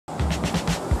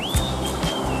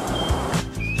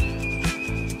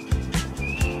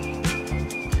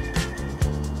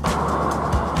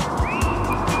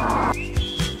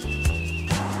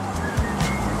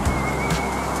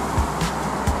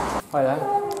Hi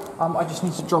there. I just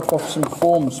need to drop off some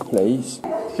forms, please.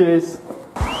 Cheers.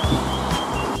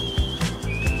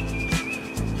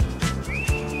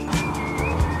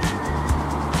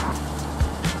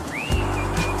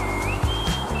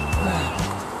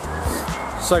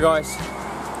 So guys,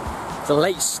 it's a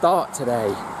late start today,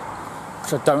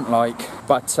 which I don't like,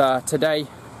 but today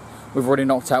we've already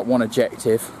knocked out one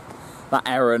objective. That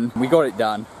errand, we got it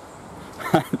done.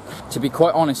 To be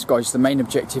quite honest guys, the main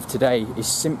objective today is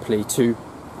simply to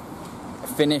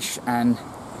finish and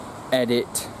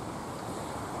edit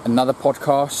another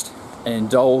podcast and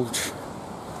indulge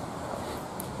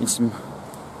in some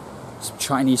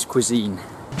Chinese cuisine.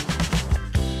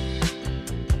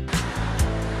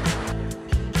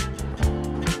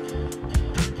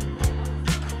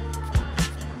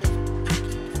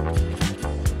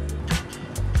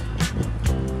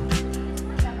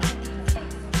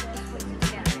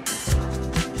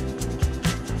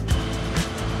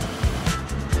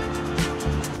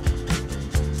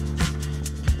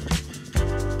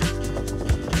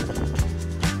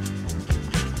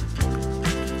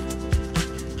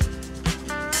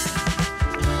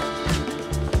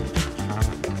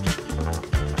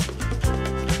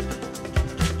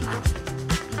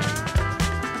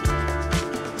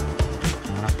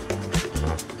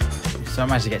 So I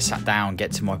managed to get sat down,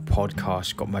 get to my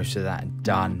podcast, got most of that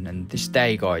done. And this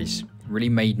day, guys, really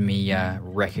made me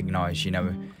recognise, you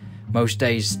know, most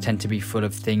days tend to be full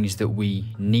of things that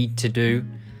we need to do,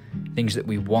 things that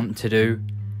we want to do.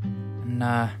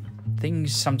 And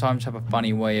things sometimes have a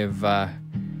funny way of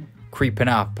creeping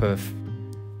up of,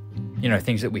 you know,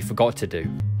 things that we forgot to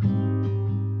do.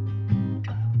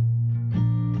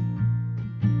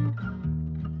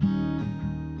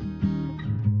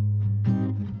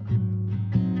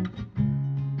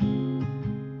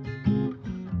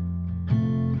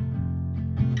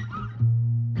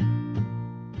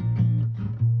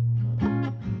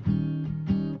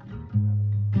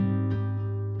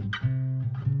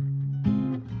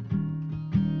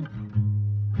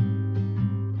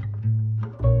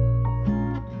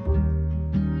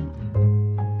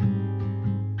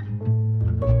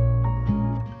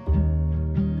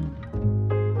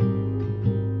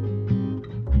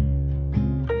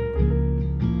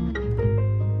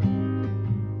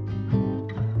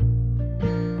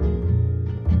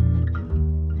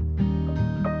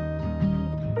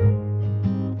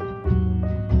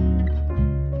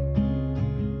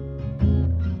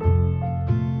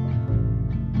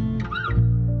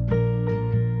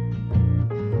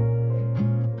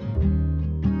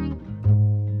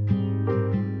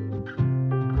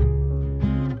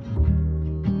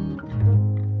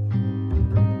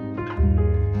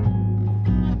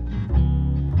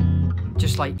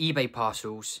 Just like eBay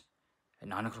parcels at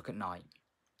 9 o'clock at night.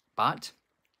 But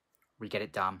we get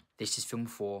it done. This is film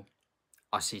 4.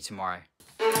 I'll see you tomorrow.